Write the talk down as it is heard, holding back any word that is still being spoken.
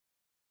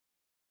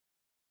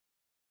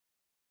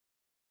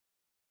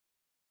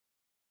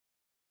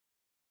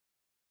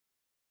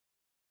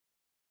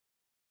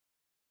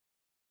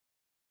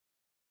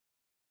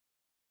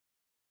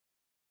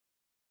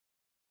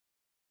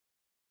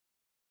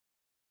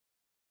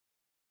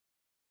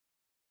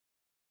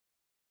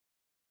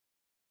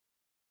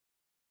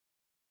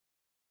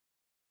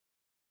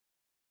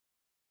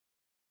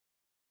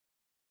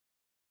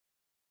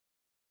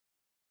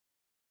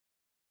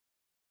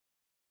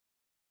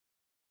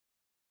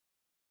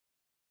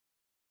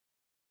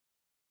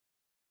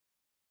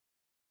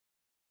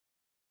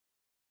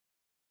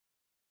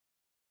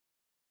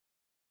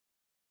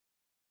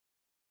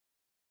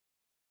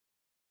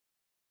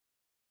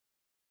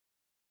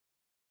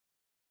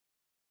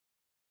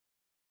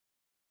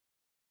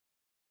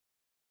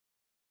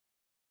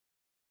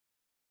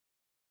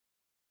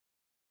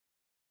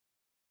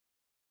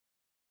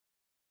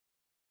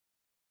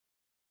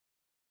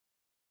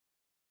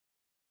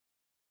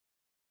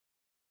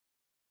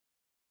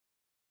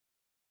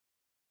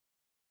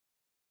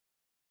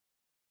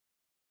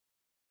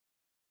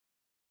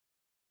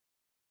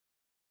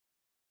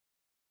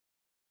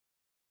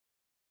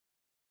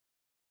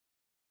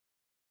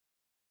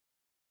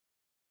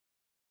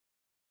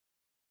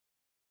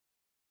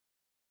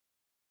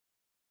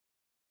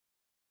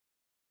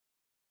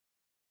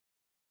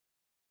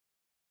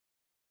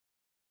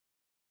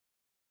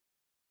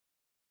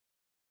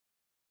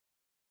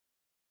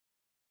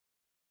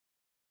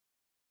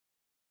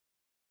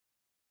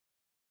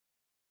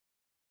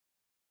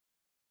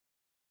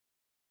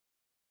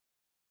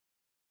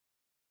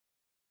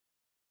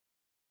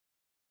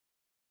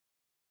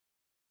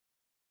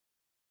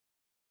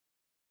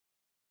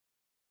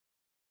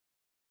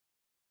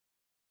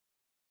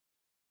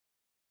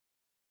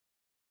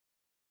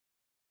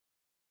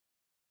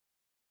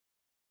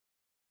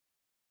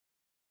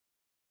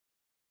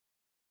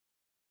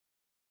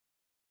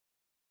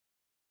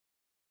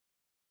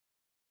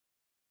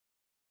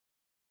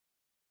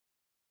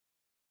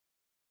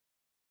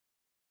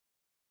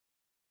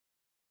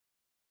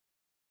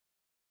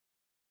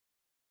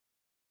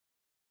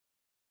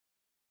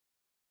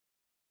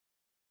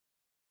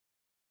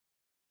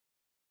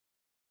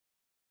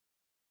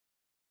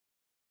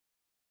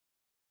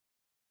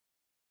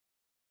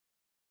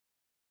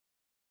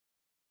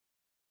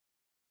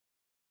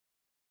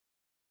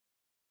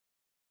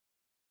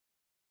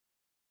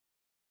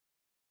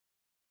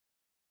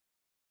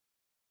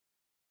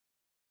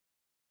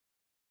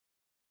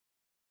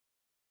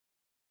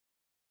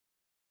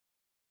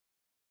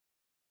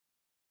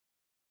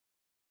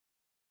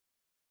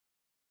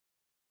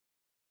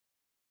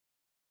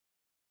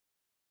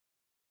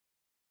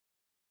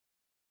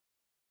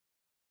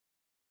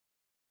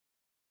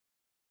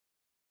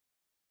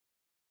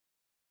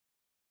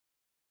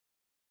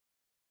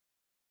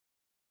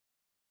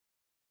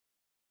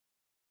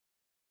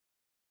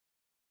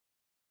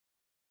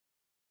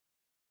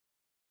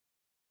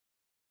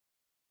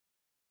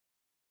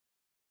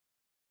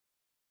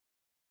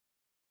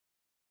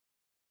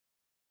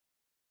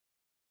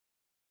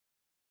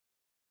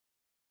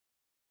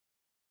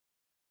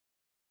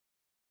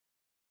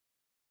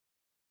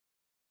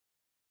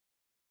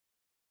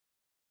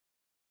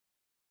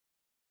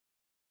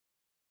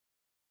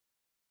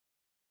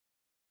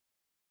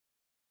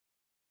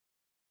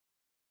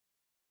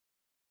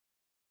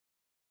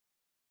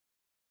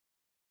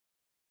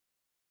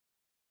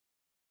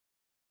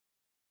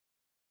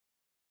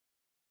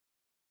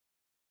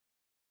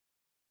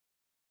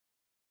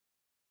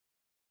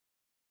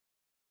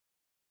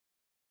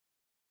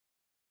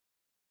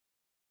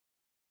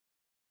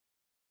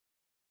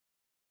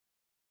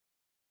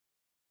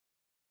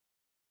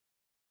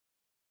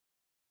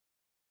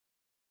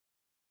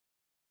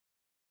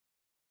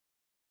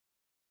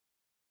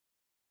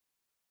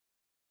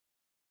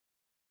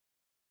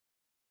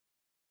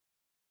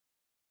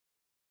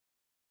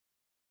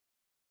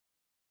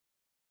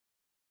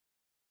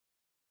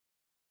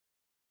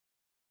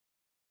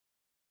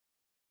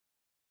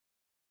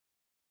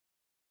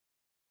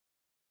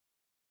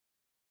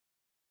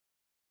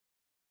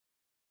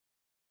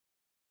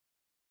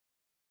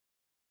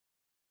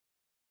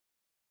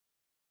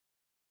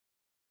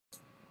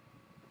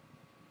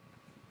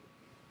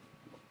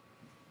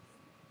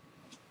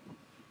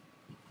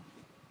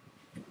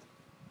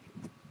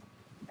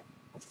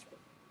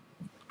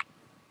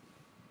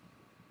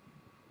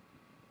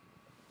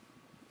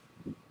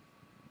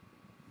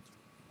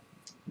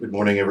Good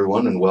morning,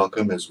 everyone, and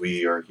welcome as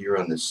we are here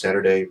on this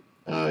Saturday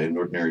in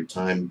Ordinary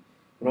Time,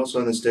 but also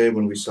on this day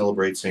when we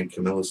celebrate St.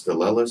 Camillus De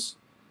Lellis.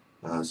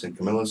 St.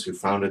 Camillus, who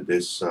founded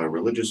this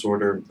religious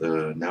order,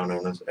 now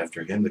known as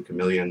after him, the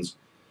Camillians,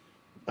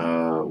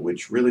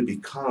 which really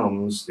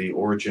becomes the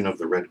origin of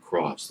the Red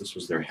Cross. This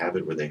was their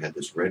habit where they had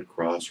this red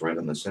cross right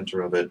on the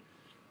center of it.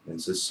 And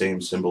it's this same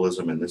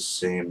symbolism and this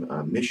same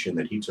mission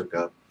that he took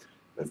up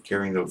of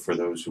caring for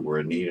those who were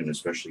in need, and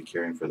especially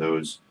caring for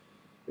those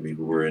maybe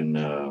who were in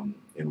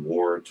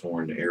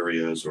war-torn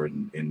areas or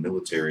in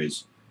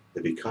militaries.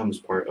 That becomes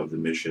part of the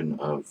mission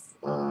of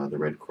the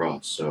Red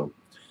Cross. So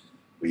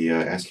we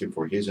ask him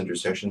for his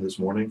intercession this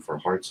morning for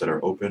hearts that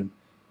are open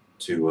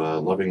to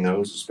loving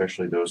those,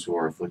 especially those who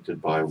are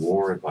afflicted by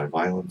war and by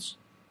violence,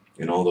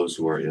 and all those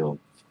who are ill.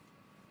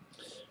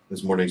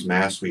 This morning's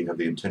Mass, we have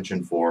the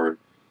intention for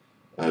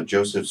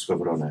Joseph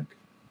Skowronek.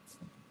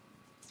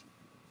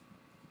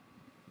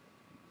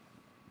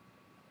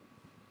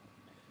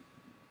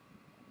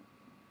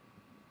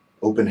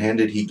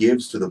 Open-handed he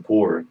gives to the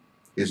poor.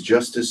 His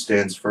justice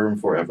stands firm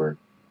forever.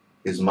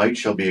 His might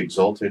shall be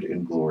exalted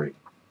in glory.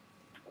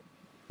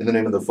 In the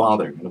name of the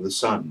Father, and of the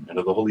Son, and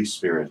of the Holy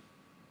Spirit.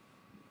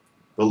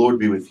 The Lord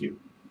be with you.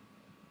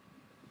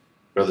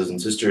 Brothers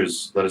and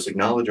sisters, let us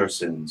acknowledge our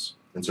sins,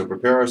 and so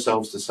prepare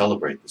ourselves to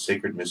celebrate the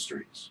sacred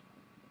mysteries.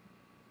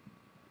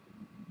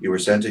 You were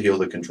sent to heal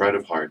the contrite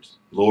of heart.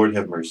 Lord,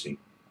 have mercy.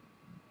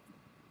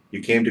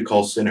 You came to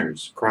call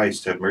sinners.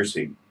 Christ, have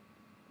mercy.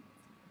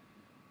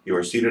 You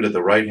are seated at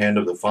the right hand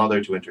of the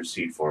Father to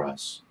intercede for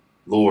us.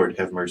 Lord,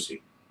 have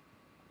mercy.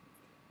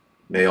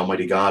 May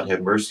Almighty God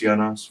have mercy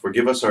on us,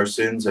 forgive us our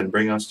sins, and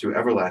bring us to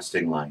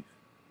everlasting life.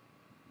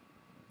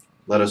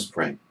 Let us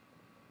pray.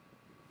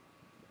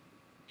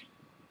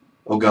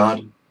 O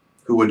God,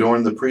 who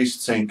adorned the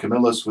priest St.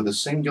 Camillus with a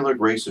singular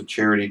grace of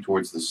charity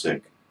towards the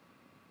sick,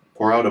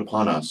 pour out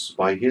upon us,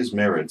 by his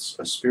merits,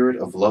 a spirit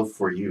of love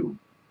for you,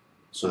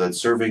 so that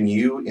serving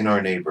you in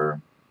our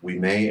neighbor, we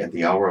may, at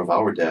the hour of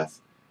our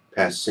death,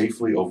 pass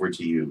safely over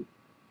to you.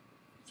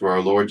 Through our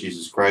Lord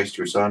Jesus Christ,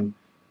 your Son,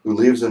 who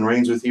lives and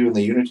reigns with you in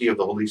the unity of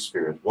the Holy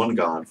Spirit, one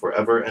God,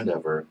 forever and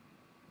ever.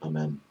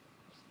 Amen.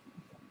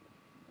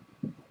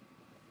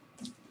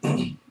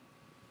 A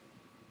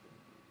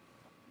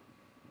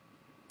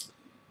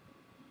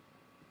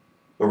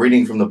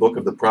reading from the book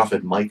of the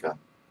prophet Micah.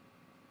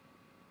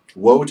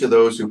 Woe to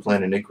those who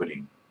plan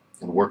iniquity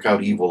and work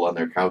out evil on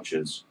their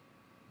couches.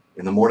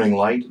 In the morning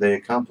light they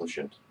accomplish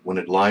it, when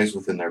it lies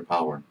within their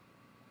power.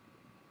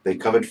 They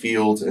covet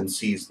fields and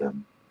seize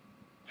them,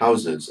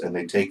 houses and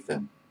they take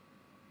them.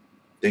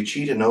 They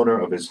cheat an owner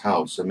of his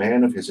house, a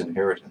man of his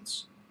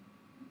inheritance.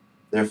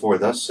 Therefore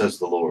thus says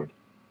the Lord,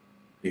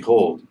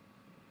 Behold,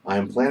 I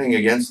am planning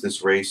against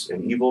this race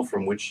an evil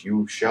from which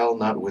you shall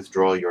not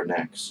withdraw your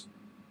necks,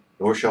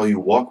 nor shall you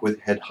walk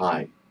with head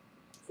high,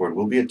 for it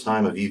will be a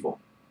time of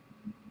evil.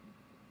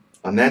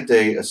 On that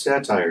day a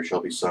satire shall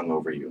be sung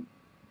over you,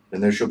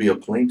 and there shall be a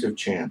plaintive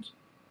chant.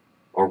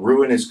 Our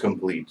ruin is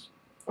complete.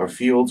 Our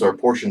fields are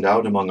portioned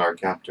out among our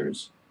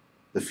captors.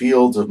 The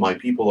fields of my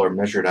people are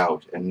measured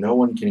out, and no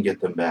one can get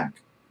them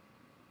back.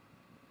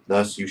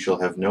 Thus you shall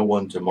have no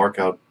one to mark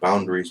out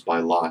boundaries by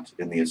lot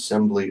in the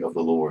assembly of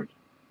the Lord.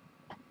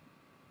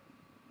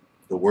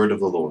 The word of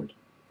the Lord.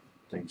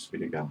 Thanks be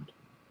to God.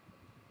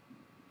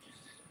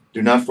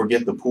 Do not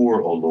forget the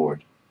poor, O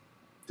Lord.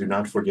 Do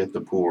not forget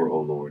the poor,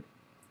 O Lord.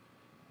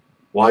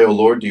 Why, O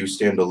Lord, do you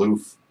stand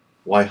aloof?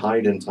 Why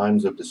hide in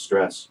times of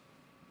distress?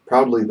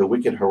 Proudly the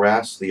wicked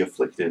harass the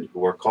afflicted,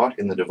 who are caught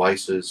in the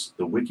devices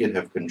the wicked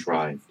have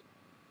contrived.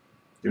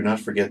 Do not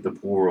forget the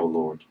poor, O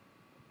Lord.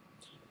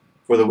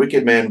 For the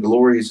wicked man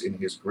glories in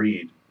his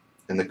greed,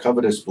 and the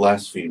covetous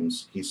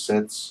blasphemes. He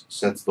sets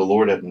the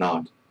Lord at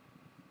naught.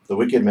 The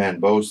wicked man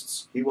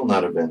boasts, he will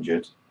not avenge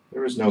it.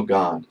 There is no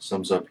God,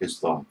 sums up his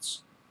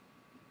thoughts.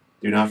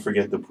 Do not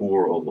forget the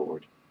poor, O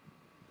Lord.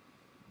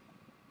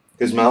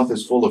 His mouth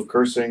is full of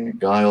cursing,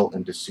 guile,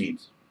 and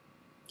deceit.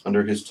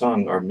 Under his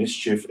tongue are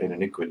mischief and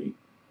iniquity.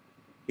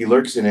 He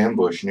lurks in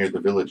ambush near the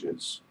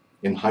villages.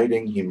 In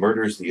hiding he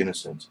murders the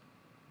innocent.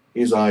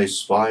 His eyes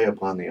spy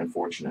upon the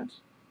unfortunate.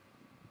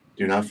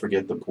 Do not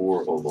forget the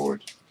poor, O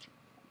Lord.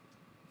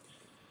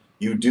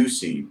 You do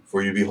see,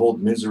 for you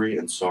behold misery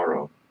and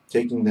sorrow,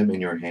 taking them in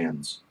your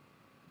hands.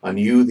 On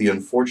you the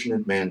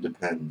unfortunate man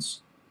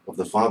depends. Of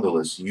the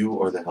fatherless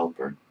you are the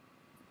helper.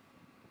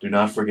 Do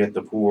not forget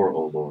the poor,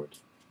 O Lord.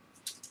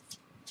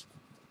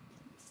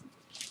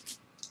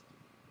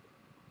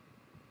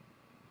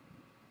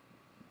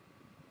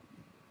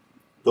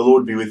 The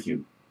Lord be with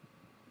you.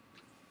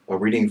 A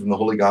reading from the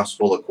Holy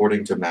Gospel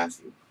according to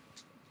Matthew.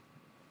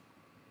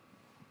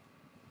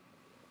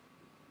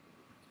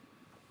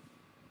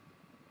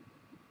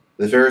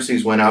 The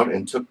Pharisees went out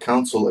and took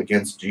counsel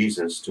against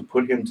Jesus to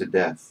put him to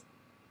death.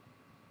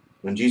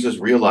 When Jesus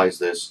realized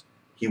this,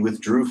 he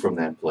withdrew from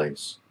that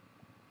place.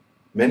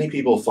 Many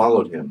people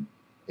followed him,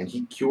 and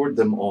he cured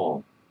them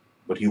all,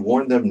 but he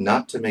warned them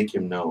not to make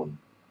him known.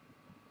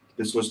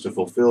 This was to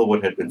fulfill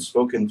what had been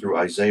spoken through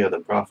Isaiah the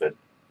prophet.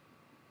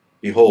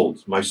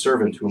 Behold, my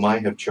servant whom I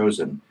have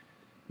chosen,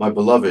 my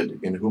beloved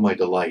in whom I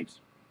delight.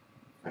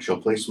 I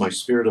shall place my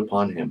spirit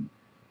upon him,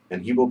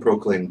 and he will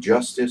proclaim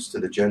justice to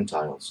the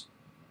Gentiles.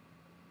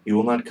 He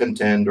will not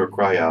contend or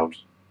cry out,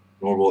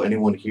 nor will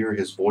anyone hear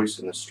his voice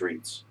in the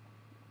streets.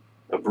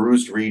 A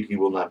bruised reed he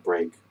will not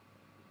break,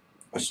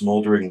 a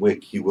smoldering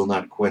wick he will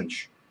not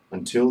quench,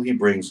 until he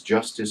brings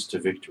justice to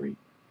victory.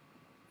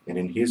 And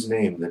in his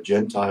name the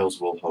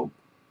Gentiles will hope.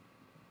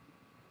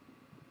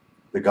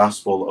 The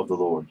Gospel of the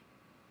Lord.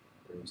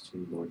 Praise to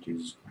you, Lord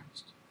Jesus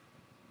Christ.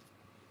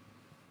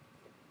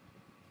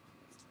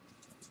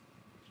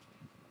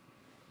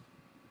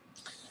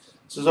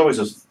 This is always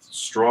a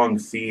strong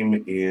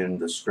theme in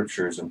the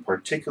scriptures, and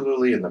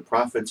particularly in the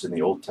prophets in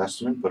the Old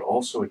Testament, but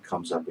also it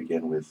comes up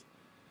again with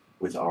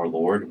our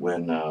Lord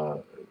when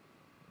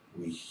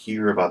we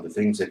hear about the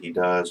things that he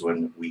does,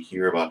 when we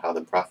hear about how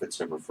the prophets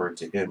have referred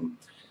to him,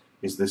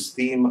 is this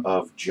theme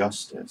of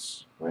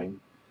justice, right?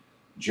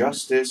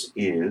 Justice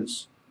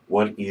is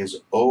what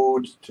is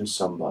owed to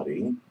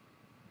somebody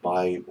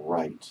by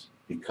right,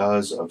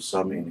 because of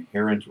some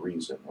inherent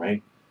reason,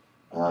 right?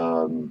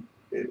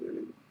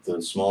 The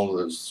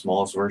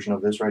smallest version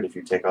of this, right? If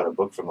you take out a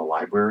book from the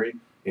library,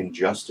 in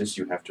justice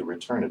you have to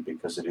return it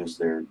because it is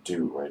their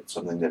due, right? It's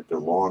something that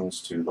belongs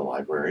to the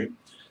library.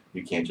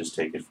 You can't just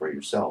take it for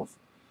yourself.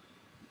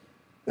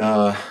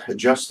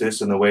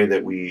 Justice in the way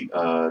that we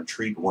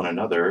treat one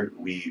another,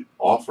 we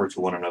offer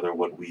to one another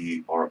what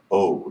we are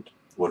owed,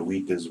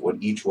 what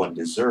each one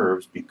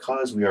deserves,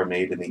 because we are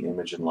made in the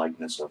image and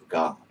likeness of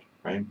God,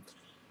 right?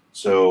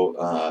 So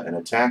an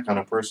attack on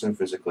a person,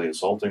 physically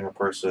assaulting a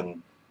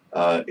person,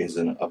 is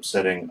an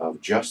upsetting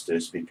of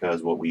justice,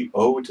 because what we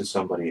owe to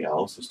somebody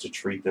else is to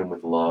treat them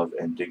with love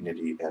and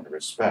dignity and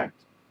respect.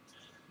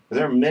 But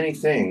there are many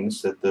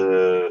things that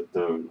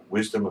the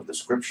wisdom of the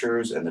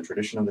scriptures and the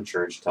tradition of the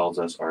church tells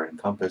us are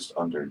encompassed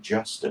under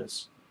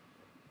justice.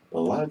 But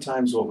a lot of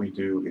times what we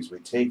do is we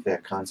take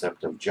that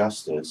concept of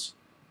justice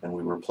and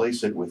we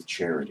replace it with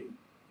charity,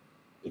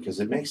 because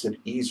it makes it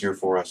easier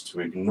for us to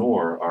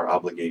ignore our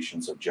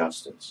obligations of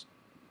justice.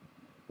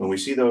 When we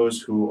see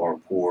those who are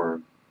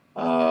poor,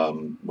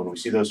 when we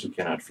see those who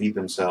cannot feed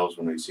themselves,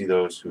 when we see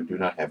those who do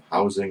not have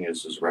housing,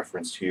 as is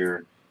referenced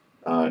here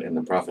in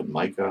the prophet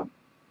Micah,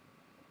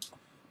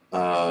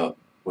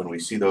 when we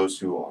see those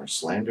who are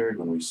slandered,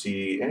 when we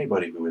see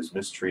anybody who is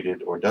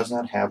mistreated or does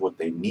not have what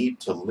they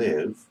need to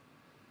live,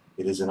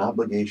 it is an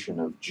obligation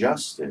of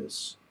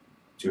justice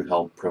to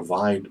help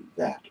provide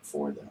that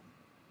for them.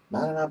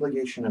 Not an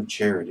obligation of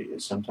charity,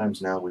 as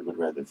sometimes now we would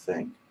rather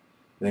think.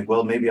 I think,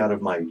 well, maybe out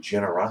of my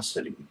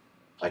generosity,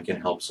 I can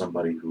help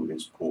somebody who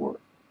is poor.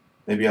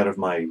 Maybe out of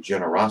my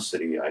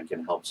generosity, I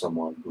can help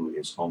someone who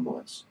is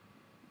homeless.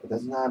 But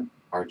that's not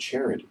our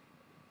charity.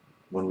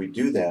 When we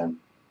do that,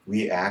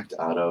 we act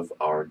out of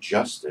our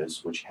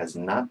justice, which has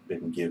not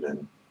been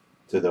given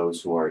to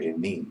those who are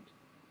in need.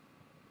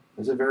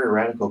 There's a very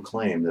radical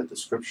claim that the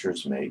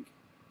scriptures make,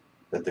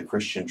 that the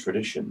Christian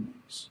tradition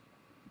makes.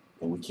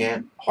 And we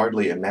can't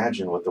hardly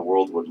imagine what the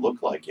world would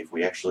look like if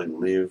we actually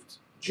lived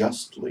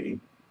justly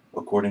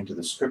according to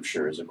the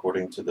scriptures,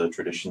 according to the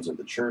traditions of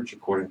the church,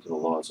 according to the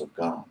laws of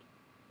God.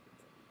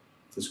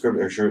 The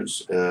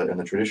scriptures and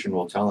the tradition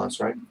will tell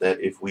us, right,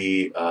 that if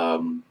we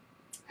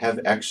have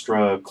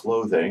extra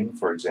clothing,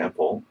 for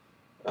example,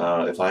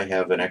 if I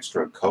have an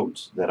extra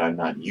coat that I'm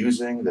not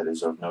using, that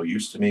is of no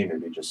use to me,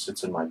 maybe it just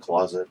sits in my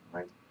closet,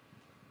 right?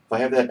 If I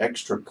have that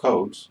extra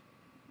coat,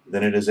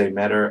 then it is a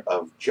matter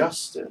of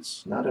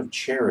justice, not of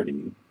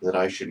charity, that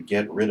I should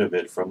get rid of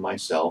it from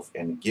myself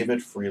and give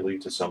it freely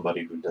to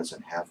somebody who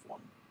doesn't have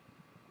one.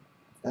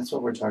 That's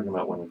what we're talking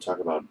about when we talk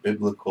about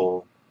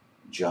biblical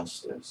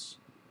justice.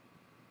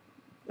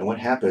 And what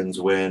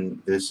happens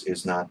when this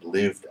is not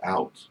lived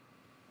out?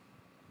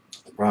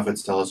 The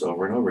prophets tell us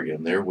over and over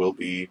again, there will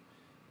be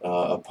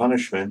a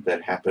punishment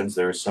that happens,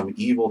 there is some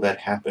evil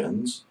that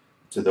happens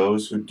to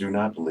those who do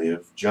not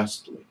live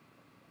justly.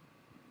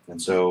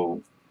 And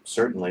so,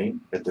 certainly,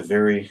 at the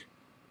very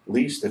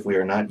least, if we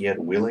are not yet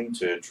willing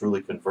to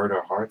truly convert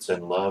our hearts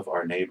and love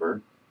our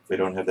neighbor, if we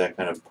don't have that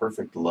kind of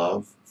perfect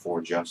love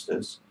for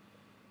justice,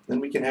 then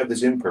we can have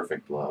this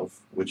imperfect love,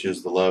 which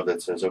is the love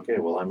that says, okay,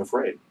 well, I'm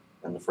afraid.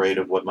 I'm afraid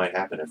of what might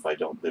happen if I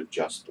don't live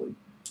justly.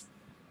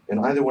 And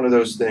either one of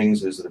those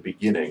things is the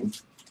beginning,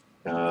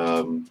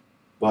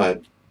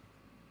 but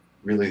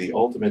really the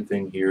ultimate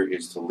thing here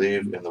is to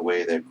live in the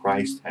way that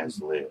Christ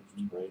has lived,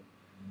 right?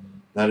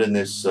 Not in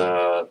this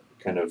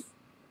kind of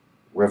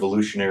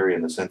revolutionary,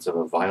 in the sense of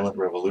a violent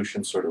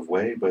revolution sort of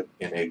way, but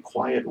in a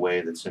quiet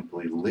way that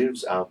simply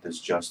lives out this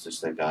justice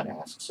that God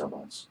asks of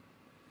us.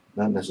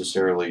 Not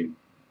necessarily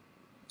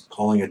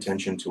calling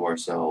attention to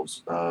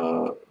ourselves,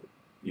 as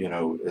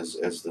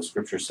the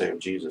scriptures say of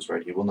Jesus,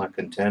 right? He will not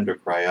contend or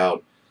cry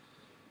out.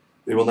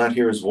 They will not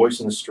hear his voice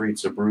in the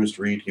streets. A bruised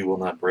reed he will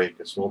not break.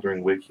 A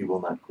smoldering wick he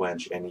will not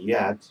quench. And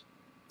yet,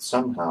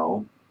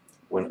 somehow,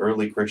 when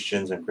early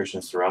Christians and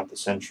Christians throughout the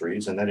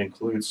centuries, and that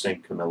includes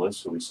St.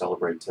 Camillus, who we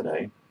celebrate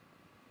today,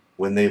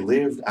 when they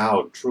lived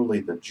out truly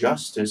the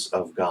justice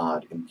of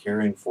God in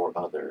caring for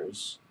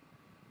others,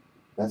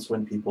 That's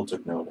when people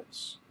took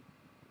notice.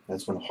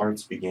 That's when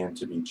hearts began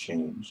to be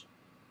changed.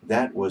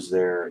 That was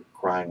their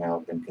crying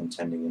out and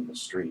contending in the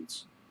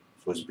streets,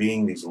 was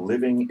being these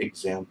living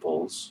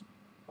examples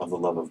of the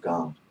love of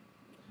God.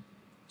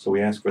 So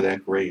we ask for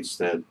that grace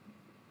that,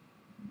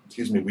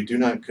 we do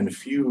not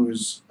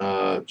confuse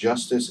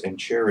justice and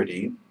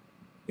charity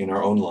in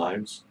our own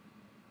lives,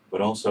 but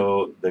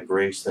also the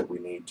grace that we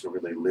need to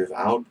really live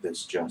out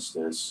this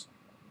justice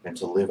and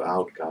to live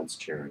out God's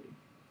charity.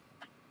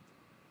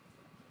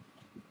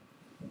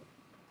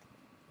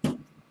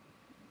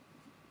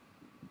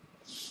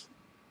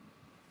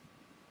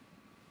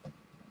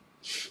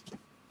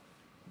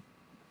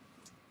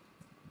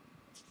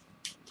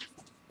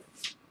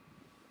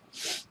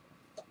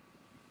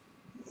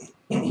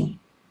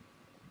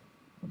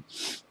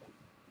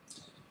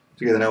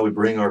 Together now we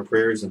bring our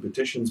prayers and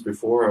petitions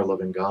before our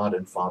loving God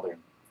and Father.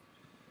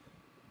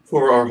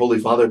 For our Holy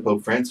Father,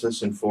 Pope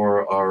Francis, and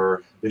for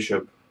our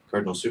Bishop,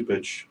 Cardinal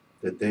Supich,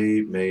 that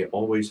they may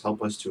always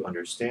help us to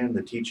understand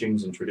the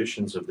teachings and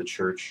traditions of the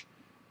Church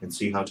and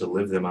see how to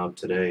live them out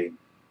today,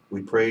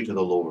 we pray to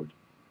the Lord.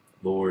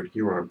 Lord,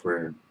 hear our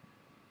prayer.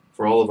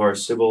 For all of our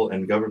civil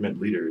and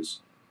government leaders,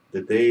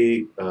 that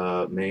they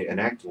may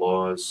enact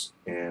laws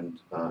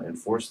and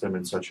enforce them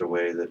in such a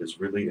way that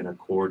is really in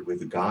accord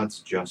with God's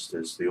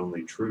justice, the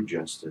only true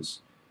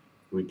justice.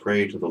 We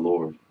pray to the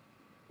Lord.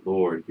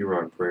 Lord, hear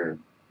our prayer.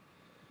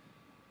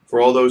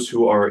 For all those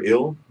who are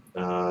ill,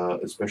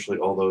 especially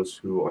all those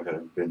who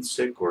have been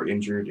sick or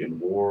injured in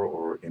war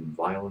or in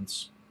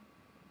violence,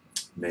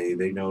 may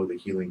they know the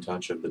healing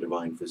touch of the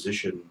divine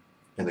physician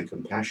and the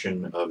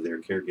compassion of their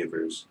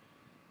caregivers.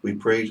 We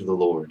pray to the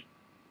Lord.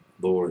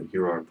 Lord,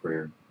 hear our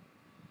prayer.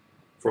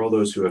 For all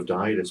those who have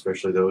died,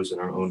 especially those in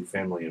our own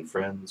family and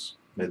friends,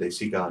 may they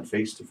see God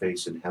face to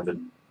face in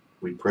heaven.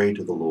 We pray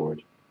to the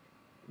Lord.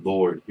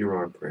 Lord, hear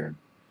our prayer.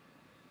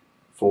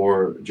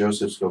 For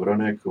Joseph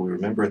Skowronek, who we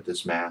remember at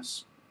this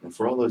Mass, and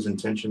for all those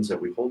intentions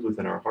that we hold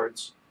within our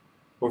hearts,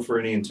 or for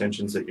any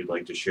intentions that you'd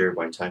like to share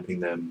by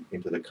typing them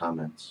into the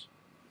comments.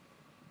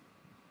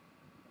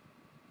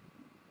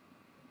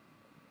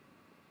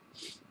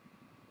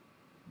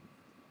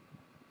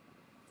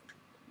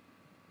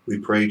 We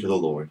pray to the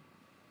Lord.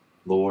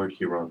 Lord,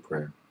 hear our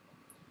prayer.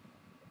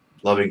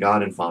 Loving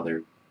God and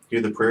Father,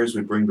 hear the prayers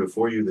we bring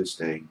before you this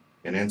day,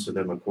 and answer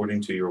them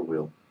according to your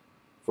will,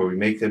 for we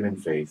make them in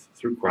faith,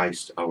 through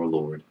Christ our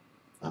Lord.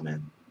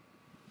 Amen.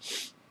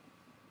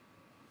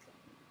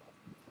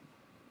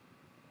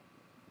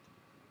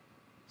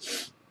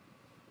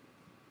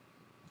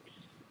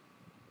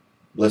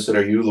 Blessed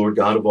are you, Lord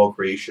God of all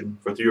creation,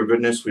 for through your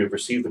goodness we have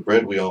received the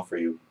bread we offer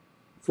you,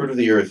 fruit of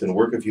the earth and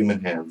work of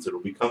human hands, that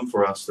will become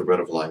for us the bread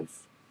of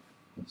life.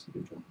 Blessed be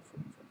God forever.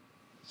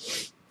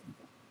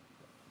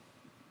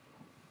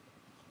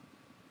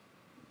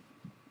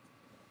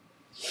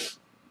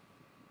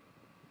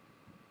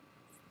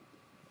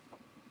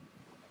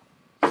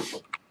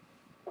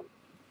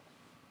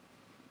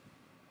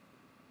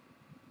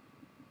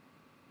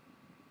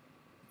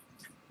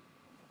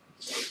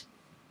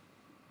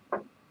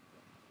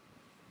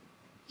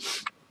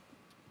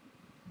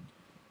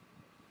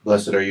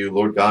 Blessed are you,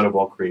 Lord God of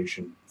all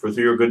creation, for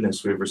through your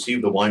goodness we have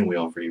received the wine we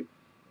offer you,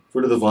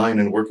 fruit of the vine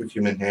and work of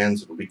human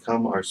hands, it will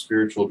become our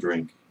spiritual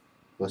drink.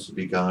 Blessed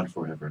be God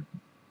forever.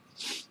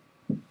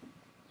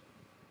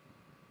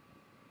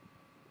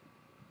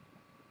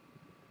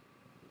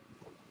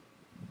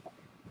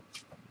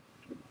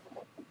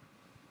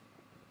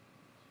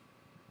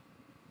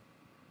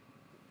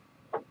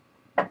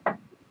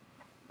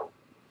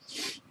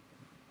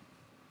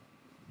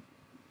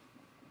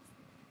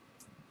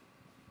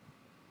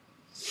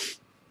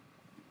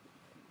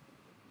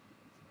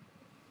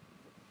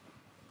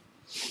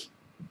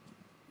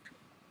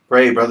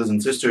 Pray, brothers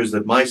and sisters,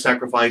 that my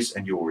sacrifice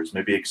and yours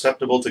may be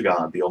acceptable to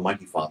God, the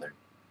Almighty Father.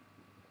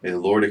 May the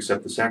Lord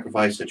accept the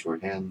sacrifice at your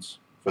hands,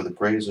 for the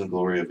praise and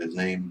glory of his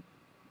name,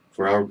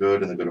 for our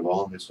good and the good of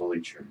all his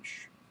holy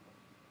church.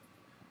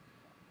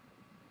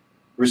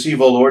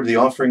 Receive, O Lord, the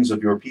offerings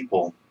of your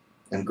people,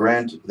 and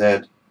grant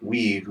that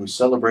we, who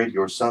celebrate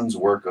your Son's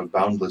work of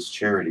boundless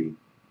charity,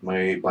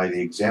 may, by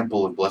the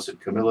example of blessed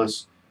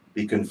Camillus,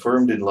 be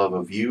confirmed in love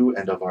of you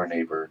and of our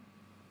neighbor,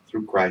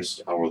 through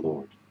Christ our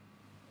Lord.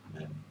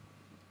 Amen.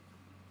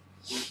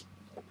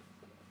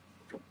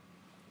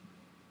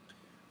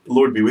 The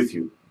Lord be with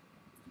you,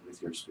 and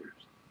with your spirit.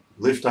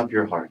 Lift up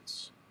your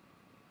hearts.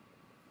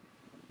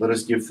 Let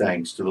us give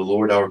thanks to the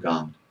Lord our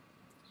God.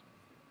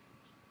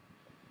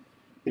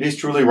 It is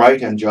truly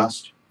right and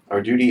just,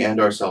 our duty and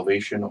our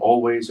salvation,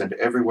 always and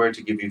everywhere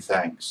to give you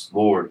thanks,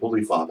 Lord,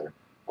 Holy Father,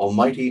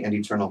 Almighty and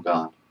eternal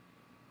God.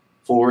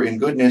 For in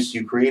goodness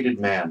you created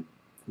man,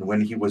 and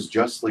when he was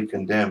justly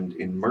condemned,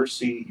 in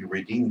mercy you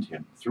redeemed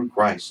him, through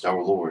Christ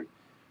our Lord.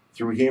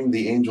 Through him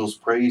the angels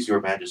praise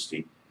your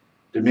majesty,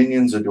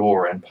 dominions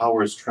adore, and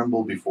powers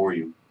tremble before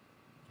you.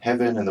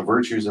 Heaven and the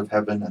virtues of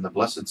heaven and the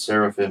blessed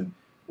seraphim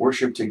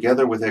worship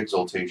together with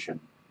exultation.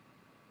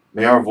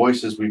 May our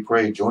voices, we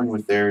pray, join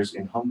with theirs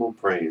in humble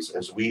praise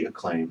as we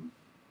acclaim,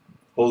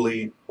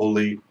 Holy,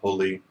 holy,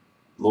 holy,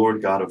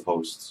 Lord God of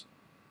hosts.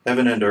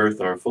 Heaven and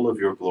earth are full of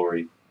your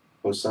glory.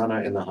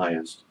 Hosanna in the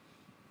highest.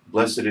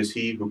 Blessed is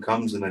he who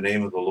comes in the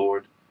name of the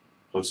Lord.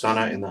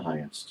 Hosanna in the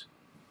highest.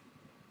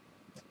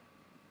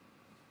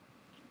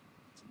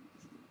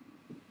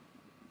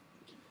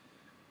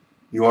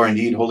 You are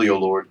indeed holy, O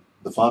Lord,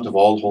 the font of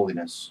all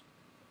holiness.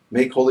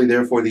 Make holy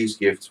therefore these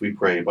gifts, we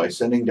pray, by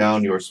sending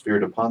down your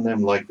Spirit upon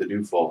them like the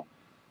dewfall,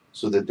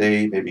 so that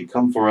they may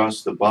become for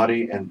us the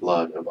body and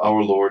blood of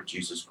our Lord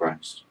Jesus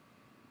Christ.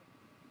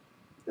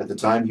 At the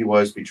time he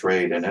was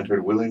betrayed and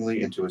entered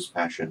willingly into his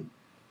passion,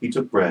 he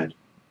took bread,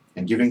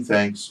 and giving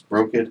thanks,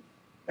 broke it,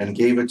 and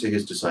gave it to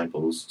his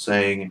disciples,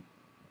 saying,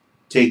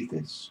 Take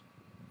this,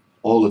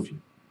 all of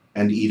you,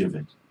 and eat of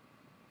it,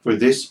 for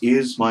this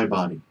is my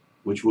body,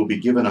 which will be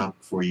given up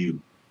for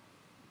you.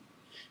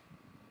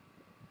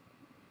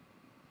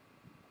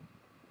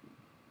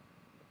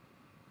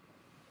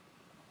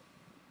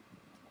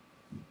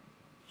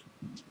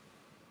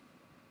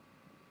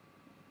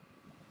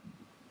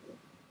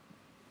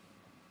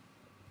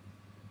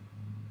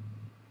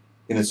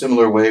 In a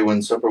similar way,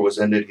 when supper was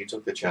ended, he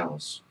took the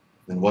chalice,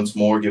 and once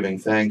more giving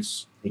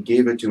thanks, he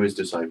gave it to his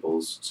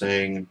disciples,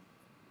 saying,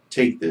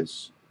 Take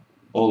this,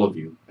 all of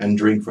you, and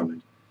drink from it,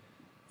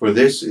 for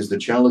this is the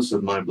chalice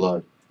of my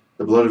blood,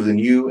 the blood of the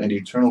new and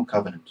eternal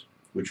covenant,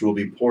 which will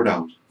be poured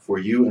out for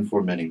you and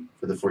for many,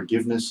 for the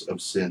forgiveness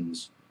of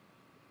sins.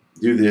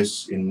 Do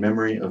this in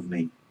memory of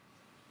me.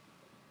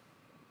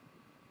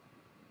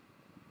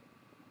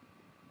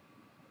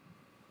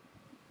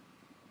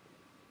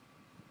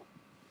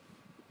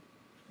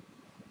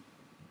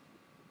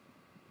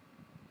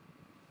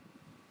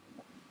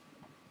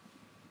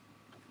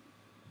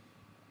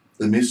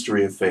 The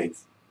mystery of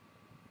faith.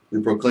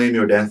 We proclaim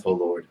your death, O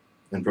Lord,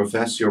 and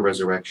profess your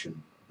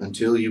resurrection,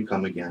 until you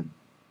come again.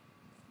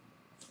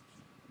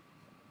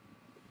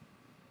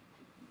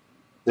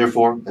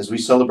 Therefore, as we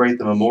celebrate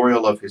the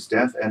memorial of his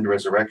death and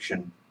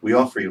resurrection, we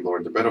offer you,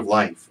 Lord, the bread of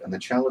life and the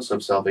chalice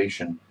of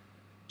salvation,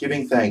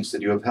 giving thanks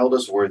that you have held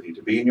us worthy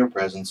to be in your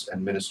presence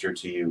and minister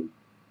to you.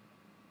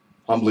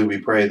 Humbly we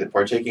pray that,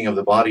 partaking of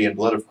the body and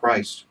blood of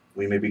Christ,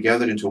 we may be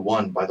gathered into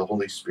one by the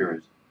Holy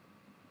Spirit.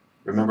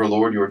 Remember,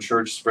 Lord, your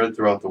church spread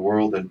throughout the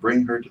world, and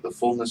bring her to the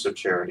fullness of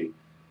charity,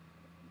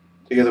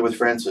 together with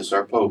Francis,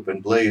 our Pope,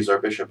 and Blaise, our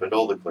Bishop, and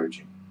all the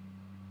clergy.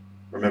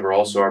 Remember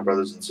also our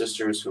brothers and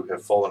sisters who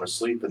have fallen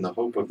asleep in the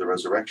hope of the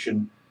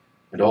resurrection,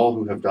 and all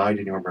who have died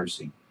in your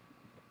mercy.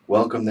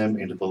 Welcome them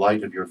into the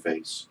light of your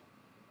face.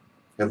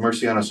 Have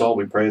mercy on us all,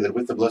 we pray, that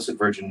with the Blessed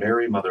Virgin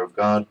Mary, Mother of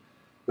God,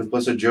 with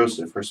blessed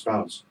Joseph, her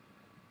spouse,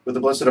 with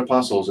the blessed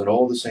apostles and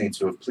all the saints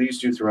who have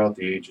pleased you throughout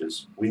the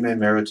ages, we may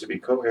merit to be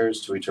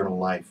co-heirs to eternal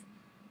life,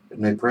 and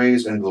may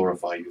praise and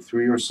glorify you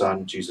through your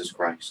Son, Jesus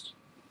Christ.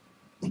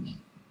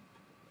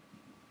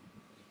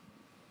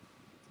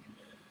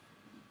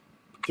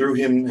 Through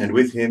him, and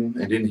with him,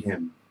 and in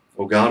him,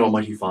 O God,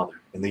 Almighty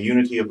Father, in the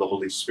unity of the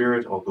Holy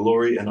Spirit, all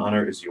glory and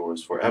honor is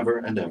yours forever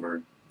and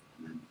ever.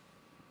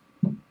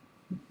 Amen.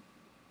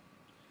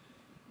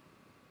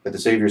 At the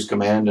Savior's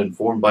command, and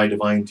formed by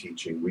divine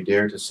teaching, we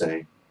dare to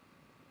say,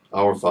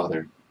 Our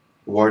Father,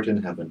 who art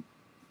in heaven,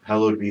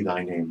 hallowed be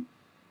thy name.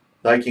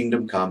 Thy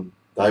kingdom come,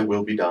 thy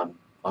will be done,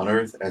 on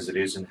earth as it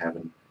is in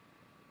heaven.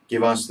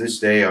 Give us this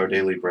day our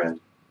daily bread,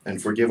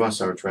 and forgive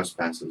us our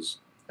trespasses,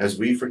 as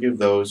we forgive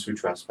those who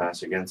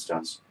trespass against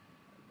us.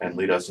 And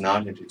lead us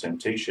not into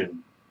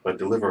temptation, but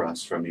deliver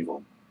us from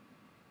evil.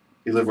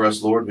 Deliver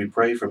us, Lord, we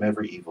pray, from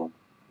every evil.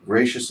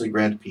 Graciously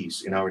grant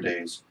peace in our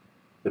days,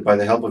 that by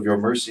the help of your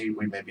mercy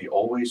we may be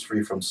always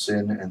free from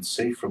sin and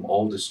safe from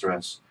all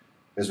distress,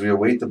 as we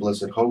await the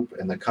blessed hope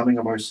and the coming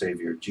of our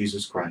Savior,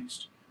 Jesus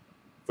Christ.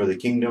 For the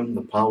kingdom,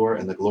 the power,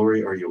 and the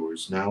glory are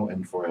yours, now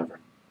and forever.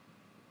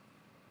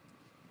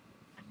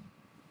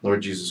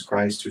 Lord Jesus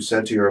Christ, who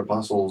said to your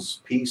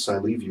apostles, Peace I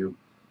leave you,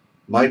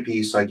 my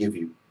peace I give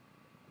you.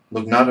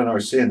 Look not on our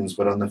sins,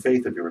 but on the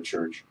faith of your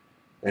church,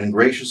 and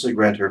graciously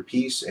grant her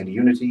peace and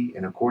unity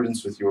in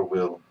accordance with your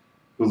will,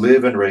 who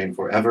live and reign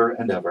forever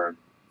and ever.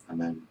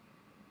 Amen.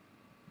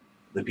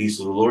 The peace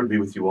of the Lord be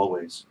with you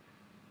always.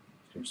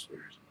 Your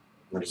spirit.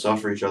 Let us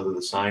offer each other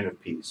the sign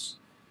of peace.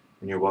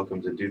 And you're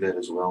welcome to do that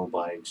as well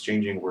by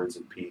exchanging words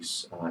of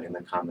peace in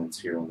the comments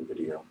here on the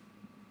video.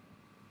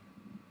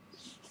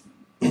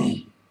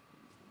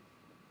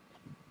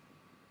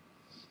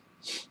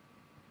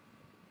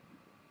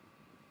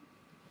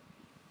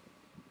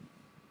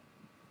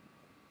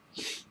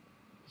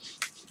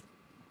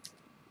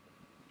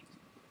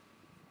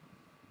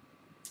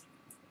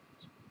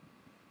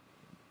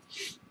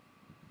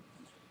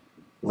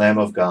 Lamb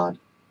of God,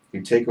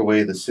 you take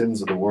away the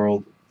sins of the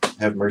world,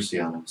 have mercy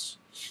on us.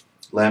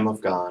 Lamb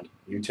of God,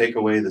 you take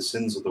away the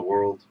sins of the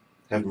world,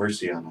 have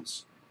mercy on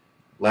us.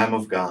 Lamb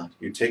of God,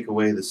 you take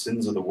away the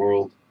sins of the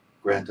world,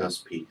 grant us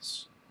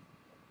peace.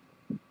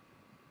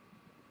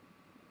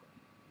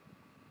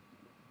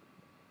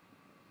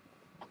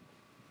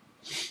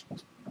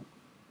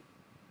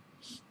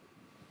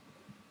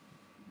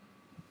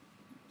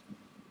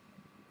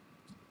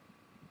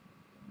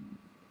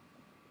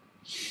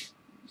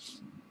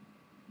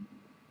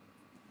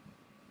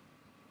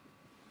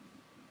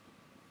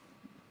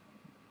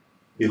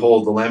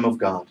 Behold the Lamb of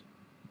God.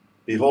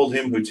 Behold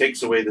him who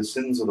takes away the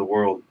sins of the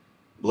world.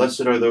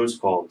 Blessed are those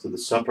called to the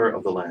supper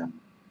of the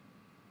Lamb.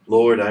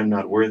 Lord, I am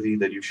not worthy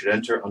that you should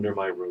enter under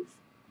my roof,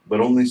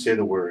 but only say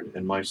the word,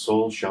 and my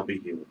soul shall be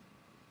healed.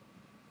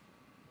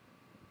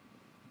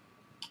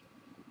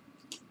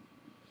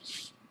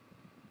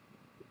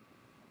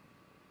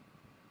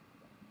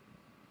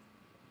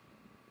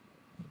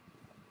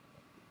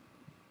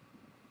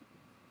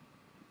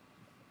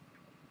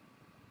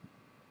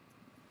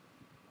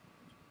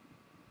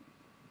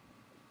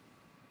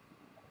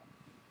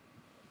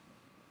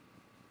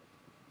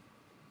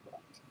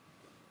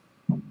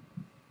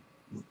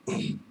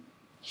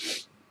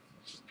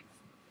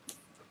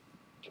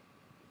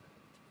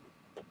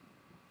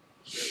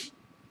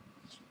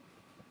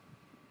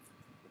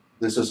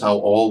 This is how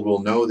all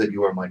will know that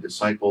you are my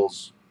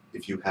disciples,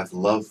 if you have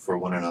love for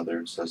one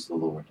another, says the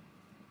Lord.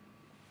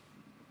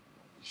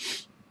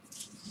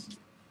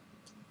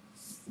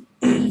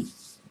 We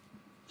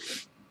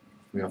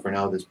offer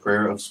now this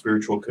prayer of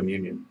spiritual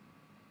communion.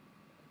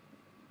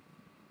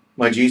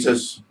 My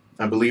Jesus,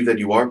 I believe that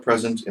you are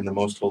present in the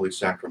Most Holy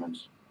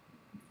Sacrament.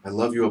 I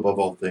love you above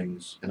all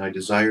things, and I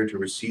desire to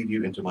receive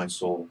you into my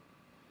soul.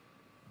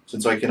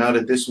 Since I cannot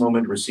at this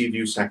moment receive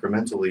you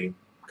sacramentally,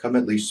 come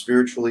at least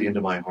spiritually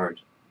into my heart.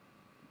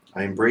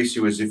 I embrace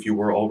you as if you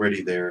were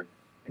already there,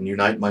 and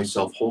unite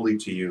myself wholly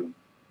to you.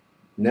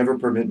 Never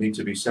permit me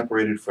to be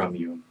separated from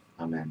you.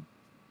 Amen.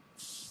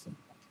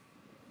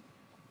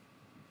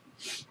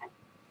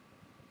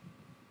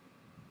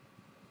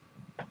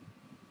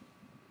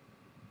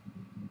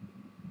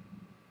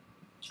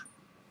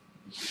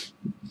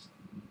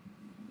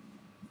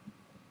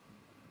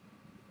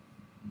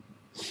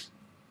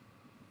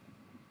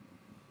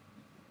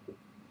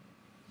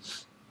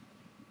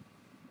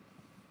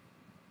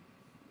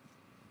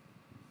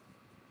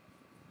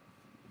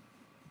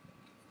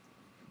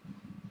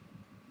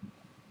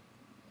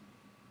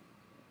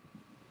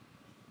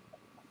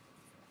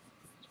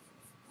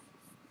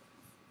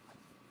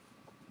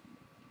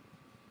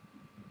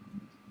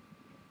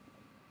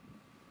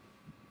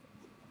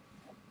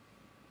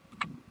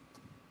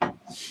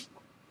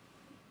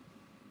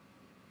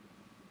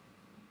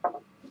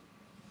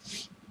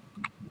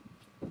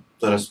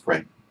 Let us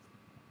pray.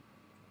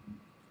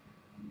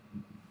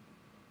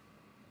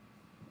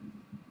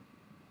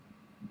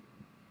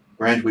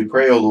 Grant, we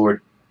pray, O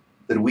Lord,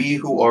 that we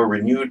who are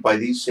renewed by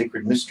these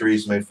sacred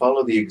mysteries may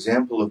follow the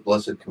example of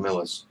Blessed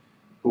Camillus,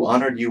 who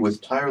honored you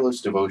with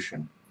tireless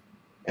devotion,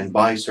 and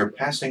by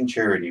surpassing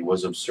charity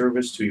was of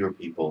service to your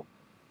people,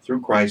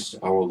 through Christ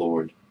our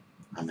Lord.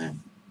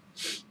 Amen.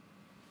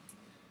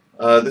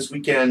 This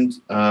weekend,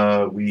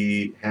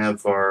 we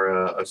have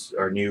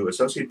our new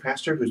associate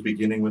pastor who's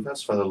beginning with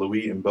us, Father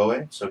Louis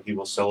Mboe. So he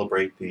will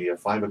celebrate the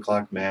 5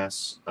 o'clock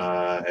Mass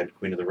at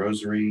Queen of the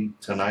Rosary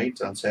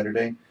tonight on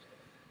Saturday.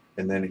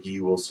 And then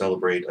he will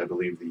celebrate, I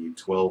believe, the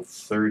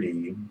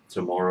 12:30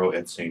 tomorrow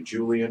at St.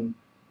 Julian.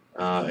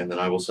 And then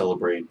I will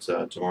celebrate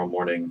tomorrow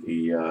morning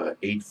the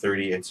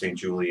 8:30 at St.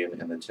 Julian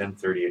and the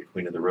 10:30 at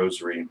Queen of the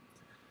Rosary.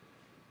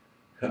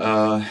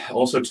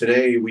 Also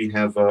today we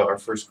have our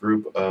first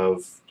group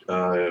of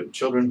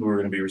children who are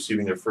going to be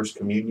receiving their first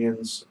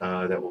communions.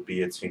 That will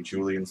be at St.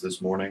 Julian's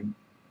this morning.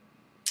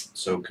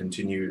 So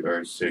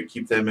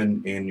keep them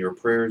in your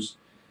prayers,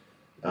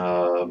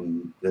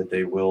 that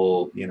they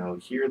will,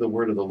 hear the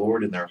word of the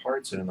Lord in their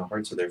hearts and in the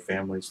hearts of their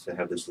families, to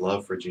have this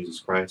love for Jesus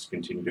Christ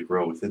continue to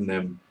grow within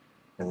them,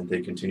 and that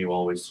they continue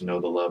always to know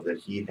the love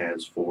that He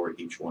has for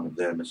each one of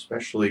them,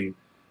 especially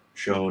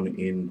shown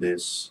in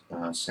this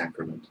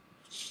sacrament.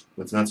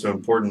 What's not so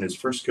important is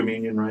First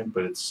Communion, right?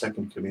 But it's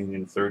Second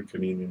Communion, Third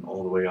Communion,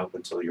 all the way up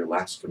until your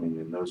last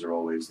communion. Those are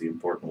always the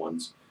important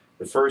ones.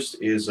 The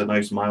first is a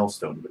nice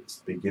milestone, but it's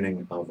the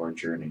beginning of our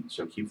journey.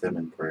 So keep them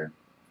in prayer.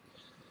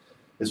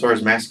 As far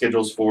as Mass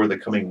schedules for the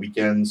coming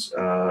weekends,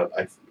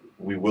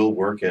 we will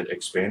work at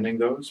expanding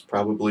those,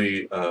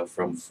 probably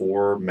from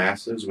 4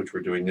 Masses, which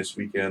we're doing this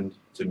weekend,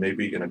 to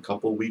maybe in a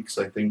couple weeks,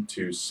 I think,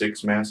 to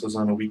 6 Masses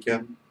on a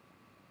weekend.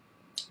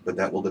 But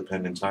that will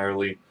depend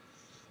entirely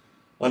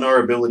on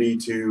our ability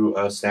to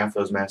staff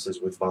those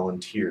Masses with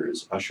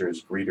volunteers,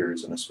 ushers,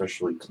 greeters, and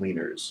especially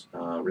cleaners.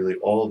 Really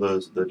all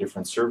the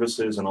different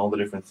services and all the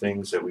different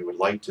things that we would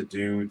like to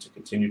do to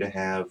continue to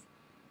have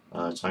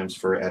times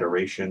for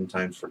adoration,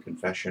 times for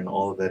confession,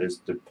 all of that is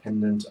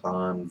dependent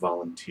on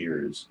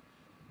volunteers.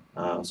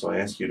 So I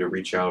ask you to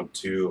reach out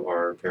to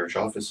our parish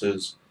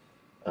offices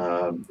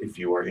if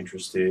you are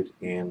interested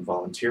in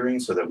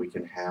volunteering, so that we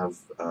can have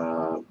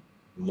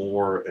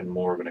more and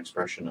more of an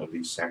expression of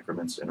these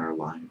sacraments in our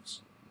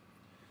lives.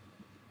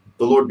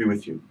 The Lord be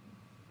with you.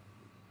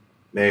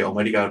 May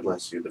Almighty God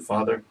bless you, the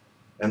Father,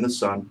 and the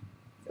Son,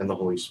 and the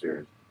Holy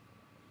Spirit.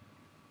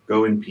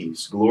 Go in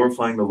peace,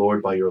 glorifying the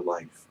Lord by your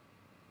life.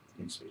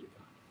 Thanks be to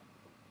God.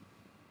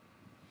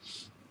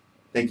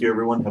 Thank you,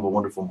 everyone. Have a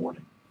wonderful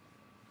morning.